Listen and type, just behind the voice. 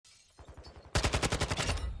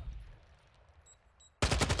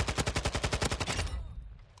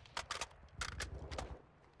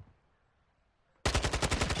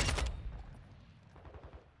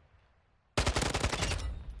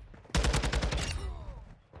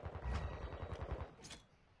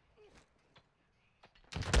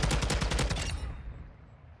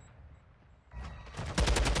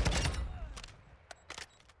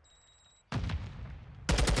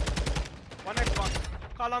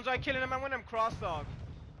Columns are killing them and when them cross, dog.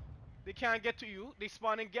 They can't get to you. They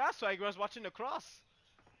spawn in gas, so I was watching the cross.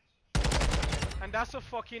 And that's a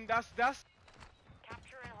fucking, that's...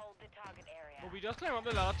 Capture and hold the target area. But we just climb up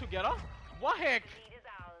the ladder together? What heck? The lead is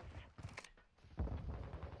ours.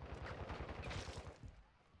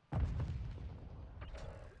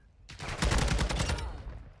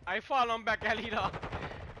 I fall on back alley, dog.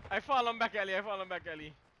 I fall on back alley.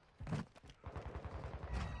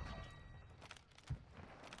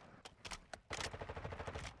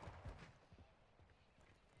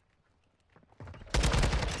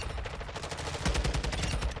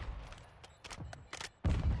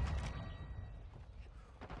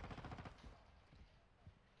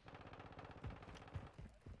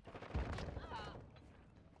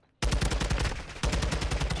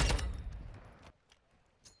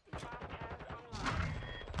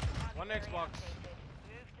 One Xbox.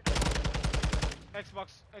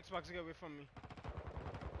 Xbox, get away from me.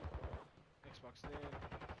 Xbox dead.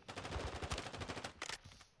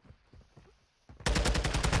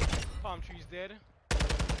 Palm trees dead.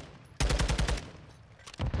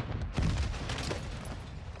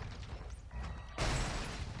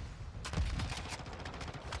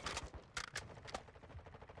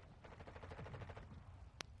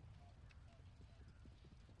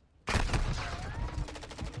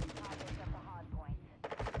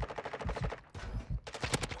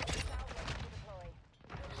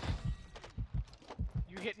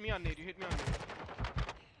 You hit me on it.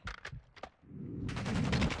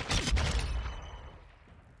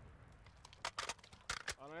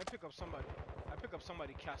 Oh, I pick up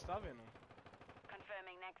somebody. Cast off, you know.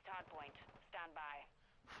 Confirming next hard point. Stand by.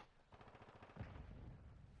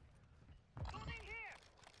 Moving here.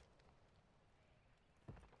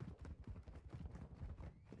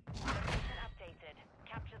 Location updated.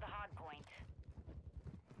 Capture the hard point.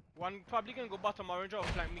 One probably gonna go bottom orange or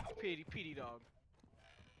flank me PD dog.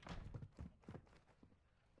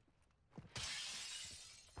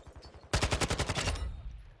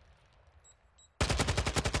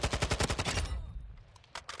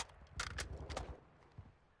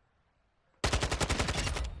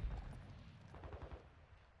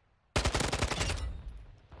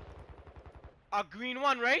 A green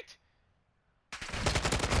one, right?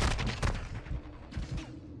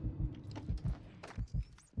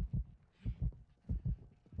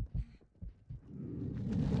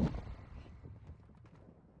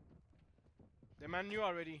 The man knew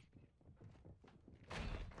already.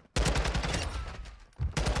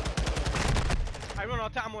 I run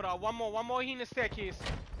out of ammo now. One more in the staircase.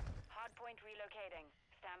 Hardpoint relocating.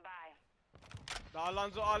 Stand by. The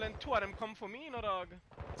Alonzo Allen, two of them come for me, you know, dog.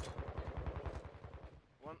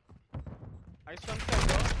 One. I stun side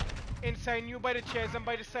door. Inside you by the chairs and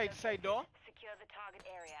by the side door. Secure the target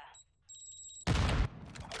area.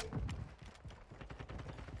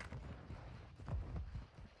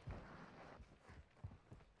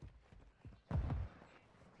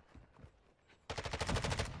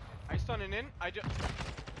 I stunning in.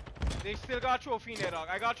 They still got a trophy in there, dog.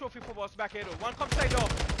 I got a trophy for boss back here, though. One come side door.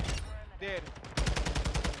 Dead.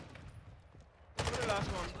 Who's the last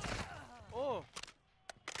one? Oh.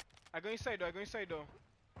 I go inside door.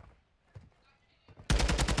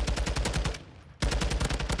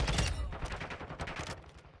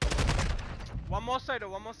 One more side door.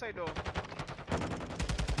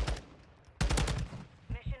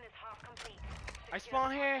 Mission is half complete. I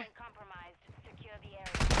spawn here. Compromised. Secure the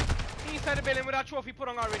area. Inside the building with that trophy put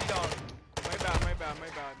on already, dog. My bad.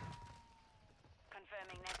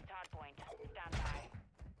 Confirming next hard point. Stand by.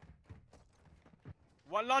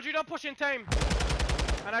 One laundry don't push in time.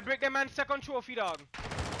 And I break the man's second trophy, dog.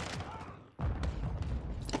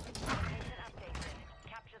 Location updated.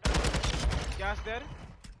 Capture the Gas dead.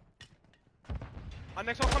 And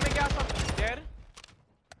next one coming gas up. Dead.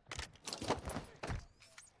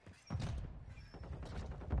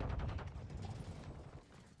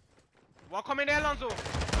 One coming there, Alonzo.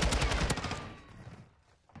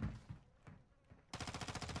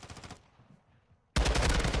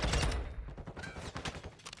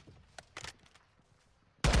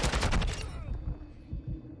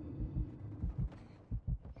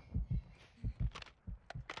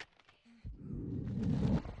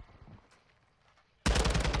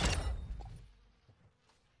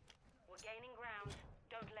 We're gaining ground.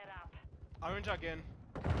 Don't let up. Orange again.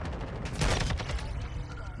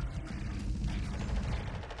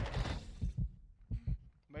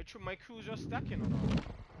 My crew's just stacking or not?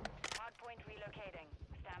 Hardpoint relocating.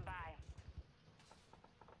 Stand by.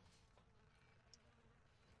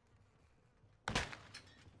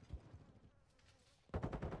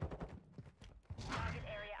 Target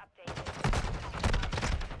area updated.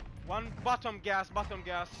 One bottom gas, bottom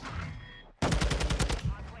gas.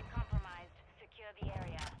 Hardpoint compromised. Secure the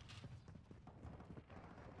area.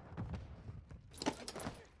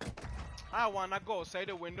 I wanna go outside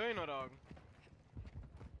the window, you know, dog.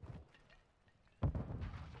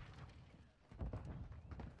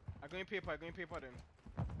 I going paper then.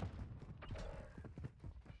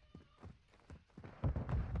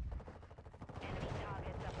 Enemy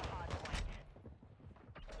targets at the hardpoint.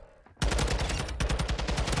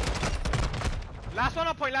 Last one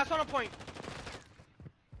on point, last one on point.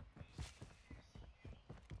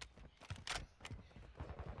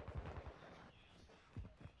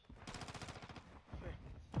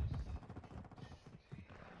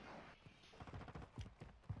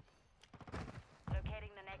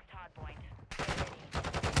 Locating the next hardpoint.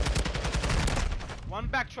 One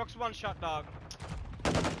back trucks, one shot, dog.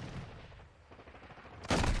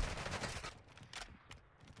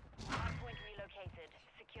 Hardpoint relocated.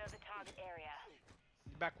 Secure the target area.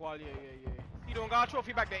 Back wall, yeah. You don't got a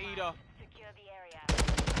trophy back there either. Secure the area.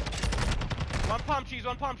 One palm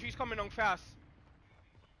trees coming on fast.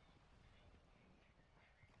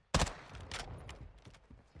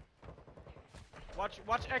 Watch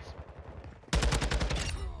X.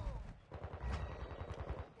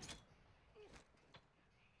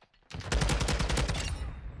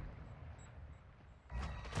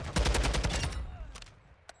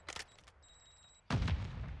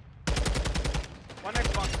 One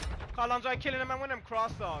Xbox. Colon's are killing them and when them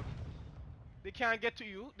cross, dog. They can't get to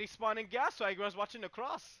you. They spawn in gas, so I was watching the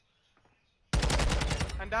cross.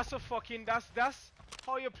 And that's a fucking that's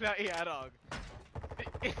how you play here, dog.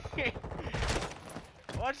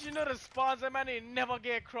 Once you know the spawns, man, they never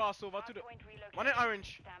get crossover to the one in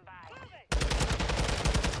orange. Stand by.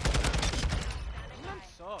 Man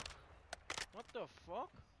suck. What the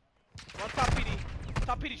fuck? One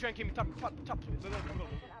top PD trying to kill me. Top. Position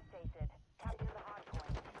updated. Capture the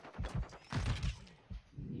hardpoint.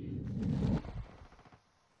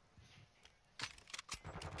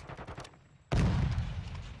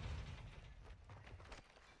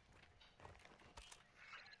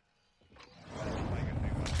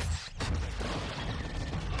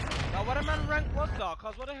 Now what a man rank was, dog?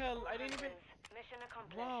 Cause what the hell? I didn't even. Mission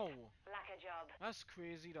accomplished. Wow. Lack a job. That's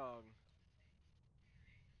crazy, dog.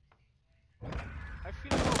 I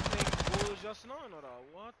feel like I was playing goals just now, no, dog.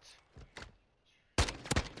 What?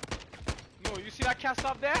 No, you see that cast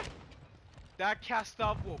up there? That cast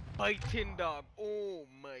up was biting, dog. Oh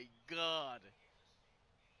my god.